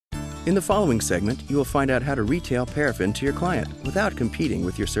In the following segment, you will find out how to retail paraffin to your client without competing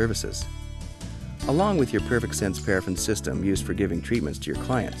with your services. Along with your PerfectSense Paraffin system used for giving treatments to your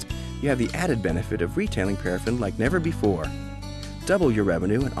clients, you have the added benefit of retailing paraffin like never before. Double your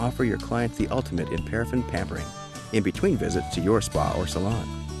revenue and offer your clients the ultimate in paraffin pampering, in between visits to your spa or salon.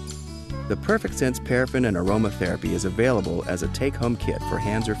 The PerfectSense Paraffin and Aromatherapy is available as a take-home kit for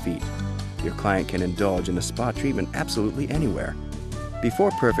hands or feet. Your client can indulge in a spa treatment absolutely anywhere.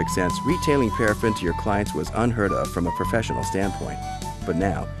 Before PerfectSense, retailing paraffin to your clients was unheard of from a professional standpoint, but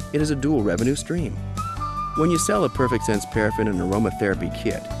now it is a dual revenue stream. When you sell a PerfectSense Paraffin and Aromatherapy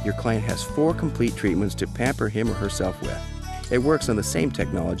kit, your client has 4 complete treatments to pamper him or herself with. It works on the same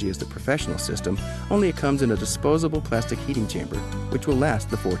technology as the professional system, only it comes in a disposable plastic heating chamber, which will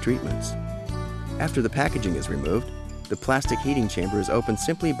last the 4 treatments. After the packaging is removed, the plastic heating chamber is opened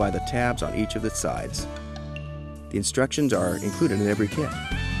simply by the tabs on each of its sides. The instructions are included in every kit.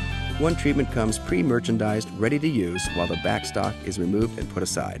 One treatment comes pre-merchandised, ready to use, while the back stock is removed and put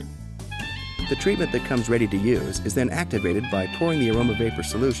aside. The treatment that comes ready to use is then activated by pouring the aroma vapor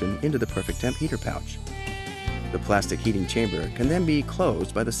solution into the PerfectTemp heater pouch. The plastic heating chamber can then be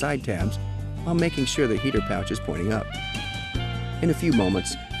closed by the side tabs while making sure the heater pouch is pointing up. In a few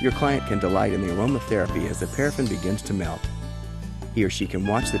moments, your client can delight in the aromatherapy as the paraffin begins to melt. He or she can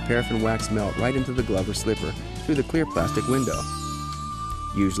watch the paraffin wax melt right into the glove or slipper through the clear plastic window.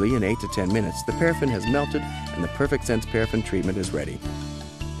 Usually in 8 to 10 minutes, the paraffin has melted and the PerfectSense Paraffin treatment is ready.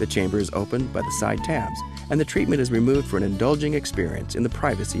 The chamber is opened by the side tabs, and the treatment is removed for an indulging experience in the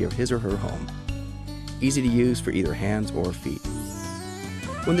privacy of his or her home. Easy to use for either hands or feet.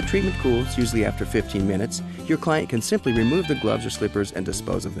 When the treatment cools, usually after 15 minutes, your client can simply remove the gloves or slippers and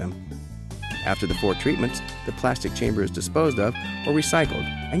dispose of them. After the 4 treatments, the plastic chamber is disposed of or recycled,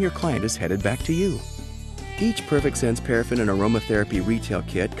 and your client is headed back to you. Each PerfectSense Paraffin and Aromatherapy retail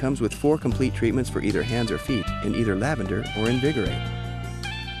kit comes with 4 complete treatments for either hands or feet in either Lavender or Invigorate.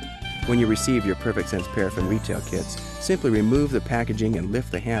 When you receive your PerfectSense Paraffin retail kits, simply remove the packaging and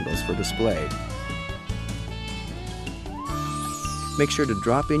lift the handles for display. Make sure to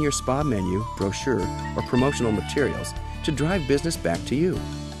drop in your spa menu, brochure, or promotional materials to drive business back to you.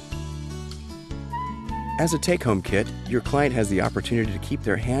 As a take-home kit, your client has the opportunity to keep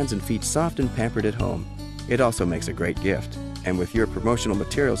their hands and feet soft and pampered at home. It also makes a great gift, and with your promotional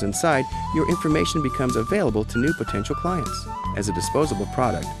materials inside, your information becomes available to new potential clients. As a disposable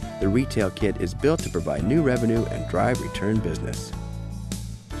product, the retail kit is built to provide new revenue and drive return business.